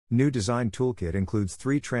New design toolkit includes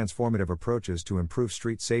 3 transformative approaches to improve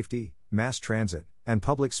street safety, mass transit, and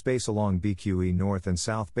public space along BQE North and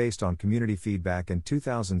South based on community feedback and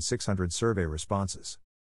 2,600 survey responses.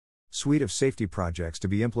 Suite of safety projects to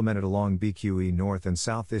be implemented along BQE North and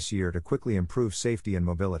South this year to quickly improve safety and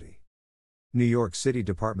mobility. New York City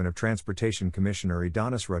Department of Transportation Commissioner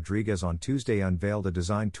Adonis Rodriguez on Tuesday unveiled a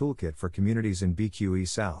design toolkit for communities in BQE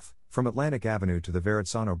South, from Atlantic Avenue to the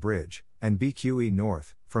Verrazzano Bridge, and BQE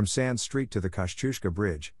North, from Sand Street to the Kosciuszko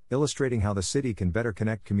Bridge, illustrating how the city can better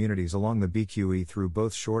connect communities along the BQE through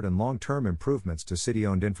both short and long-term improvements to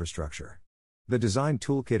city-owned infrastructure. The design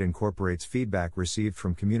toolkit incorporates feedback received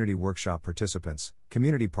from community workshop participants,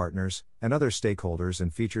 community partners, and other stakeholders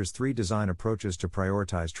and features 3 design approaches to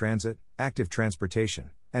prioritize transit, active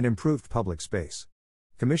transportation, and improved public space.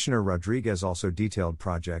 Commissioner Rodriguez also detailed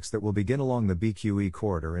projects that will begin along the BQE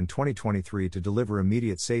corridor in 2023 to deliver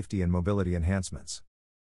immediate safety and mobility enhancements.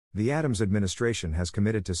 The Adams administration has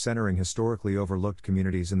committed to centering historically overlooked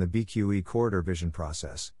communities in the BQE corridor vision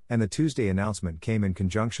process, and the Tuesday announcement came in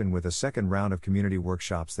conjunction with a second round of community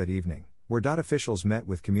workshops that evening, where DOT officials met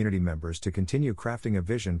with community members to continue crafting a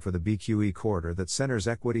vision for the BQE corridor that centers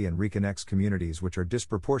equity and reconnects communities which are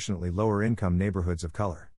disproportionately lower-income neighborhoods of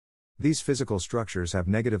color. These physical structures have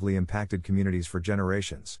negatively impacted communities for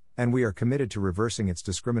generations, and we are committed to reversing its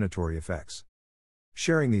discriminatory effects.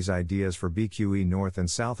 Sharing these ideas for BQE North and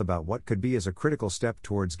South about what could be is a critical step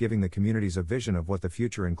towards giving the communities a vision of what the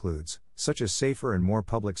future includes, such as safer and more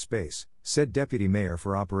public space, said Deputy Mayor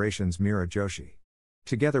for Operations Meera Joshi.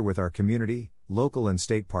 Together with our community, local and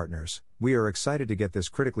state partners, we are excited to get this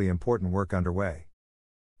critically important work underway.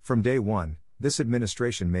 From day one, this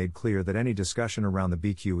administration made clear that any discussion around the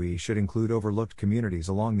BQE should include overlooked communities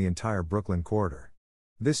along the entire Brooklyn corridor.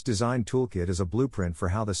 This design toolkit is a blueprint for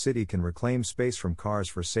how the city can reclaim space from cars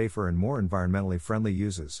for safer and more environmentally friendly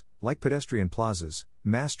uses, like pedestrian plazas,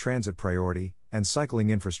 mass transit priority, and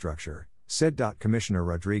cycling infrastructure, said DOT Commissioner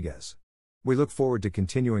Rodriguez. We look forward to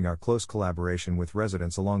continuing our close collaboration with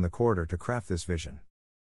residents along the corridor to craft this vision.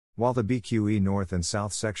 While the BQE North and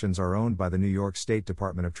South sections are owned by the New York State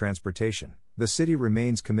Department of Transportation, the city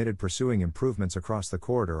remains committed pursuing improvements across the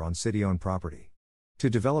corridor on city-owned property. To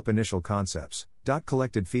develop initial concepts, DOT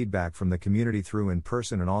collected feedback from the community through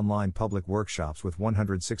in-person and online public workshops with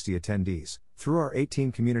 160 attendees, through our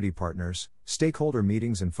 18 community partners, stakeholder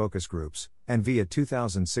meetings and focus groups, and via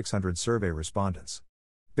 2,600 survey respondents.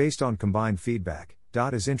 Based on combined feedback,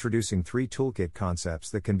 DOT is introducing 3 toolkit concepts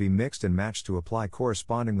that can be mixed and matched to apply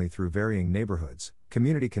correspondingly through varying neighborhoods: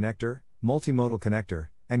 Community Connector, Multimodal Connector,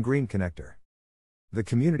 and Green Connector. The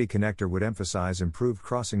Community Connector would emphasize improved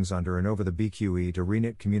crossings under and over the BQE to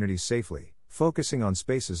reknit communities safely, focusing on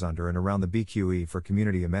spaces under and around the BQE for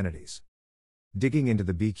community amenities. Digging into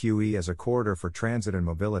the BQE as a corridor for transit and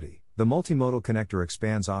mobility, the Multimodal Connector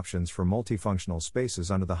expands options for multifunctional spaces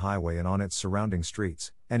under the highway and on its surrounding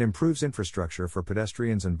streets, and improves infrastructure for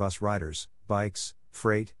pedestrians and bus riders, bikes,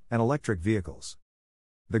 freight, and electric vehicles.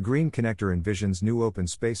 The Green Connector envisions new open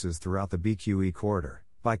spaces throughout the BQE corridor,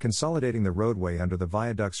 by consolidating the roadway under the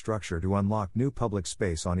viaduct structure to unlock new public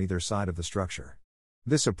space on either side of the structure.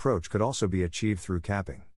 This approach could also be achieved through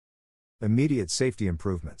capping. Immediate safety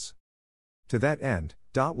improvements. To that end,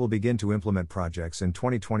 DOT will begin to implement projects in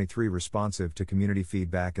 2023 responsive to community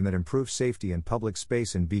feedback and that improve safety and public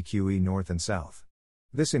space in BQE North and South.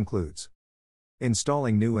 This includes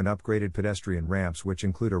installing new and upgraded pedestrian ramps which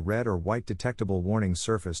include a red or white detectable warning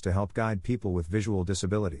surface to help guide people with visual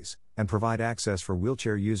disabilities, and provide access for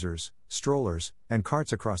wheelchair users, strollers, and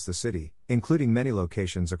carts across the city, including many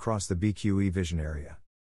locations across the BQE vision area.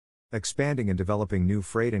 Expanding and developing new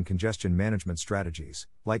freight and congestion management strategies,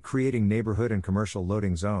 like creating neighborhood and commercial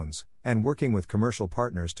loading zones, and working with commercial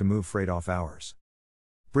partners to move freight off hours.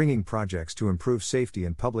 Bringing projects to improve safety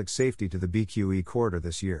and public safety to the BQE corridor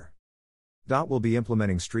this year. DOT will be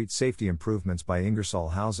implementing street safety improvements by Ingersoll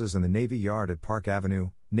Houses and the Navy Yard at Park Avenue,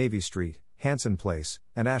 Navy Street, Hanson Place,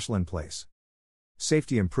 and Ashland Place.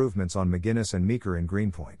 Safety improvements on McGinnis and Meeker in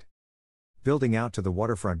Greenpoint. Building out to the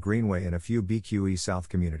Waterfront Greenway in a few BQE South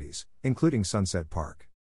communities, including Sunset Park.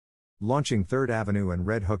 Launching 3rd Avenue and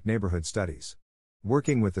Red Hook neighborhood studies.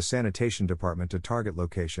 Working with the Sanitation Department to target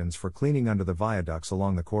locations for cleaning under the viaducts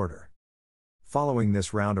along the corridor. Following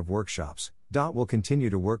this round of workshops, DOT will continue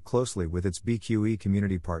to work closely with its BQE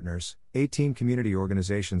community partners, 18 community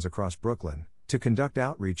organizations across Brooklyn, to conduct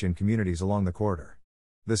outreach in communities along the corridor.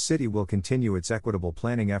 The city will continue its equitable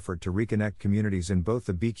planning effort to reconnect communities in both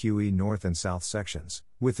the BQE North and South sections,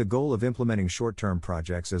 with the goal of implementing short-term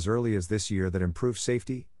projects as early as this year that improve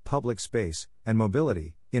safety, public space, and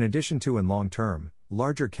mobility, in addition to and long-term,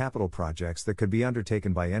 larger capital projects that could be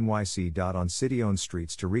undertaken by NYC. On city-owned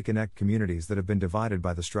streets to reconnect communities that have been divided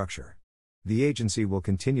by the structure. The agency will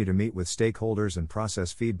continue to meet with stakeholders and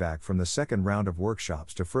process feedback from the second round of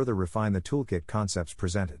workshops to further refine the toolkit concepts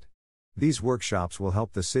presented. These workshops will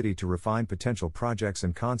help the city to refine potential projects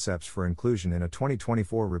and concepts for inclusion in a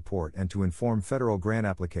 2024 report and to inform federal grant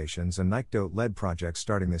applications and NYCDOT-led projects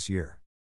starting this year.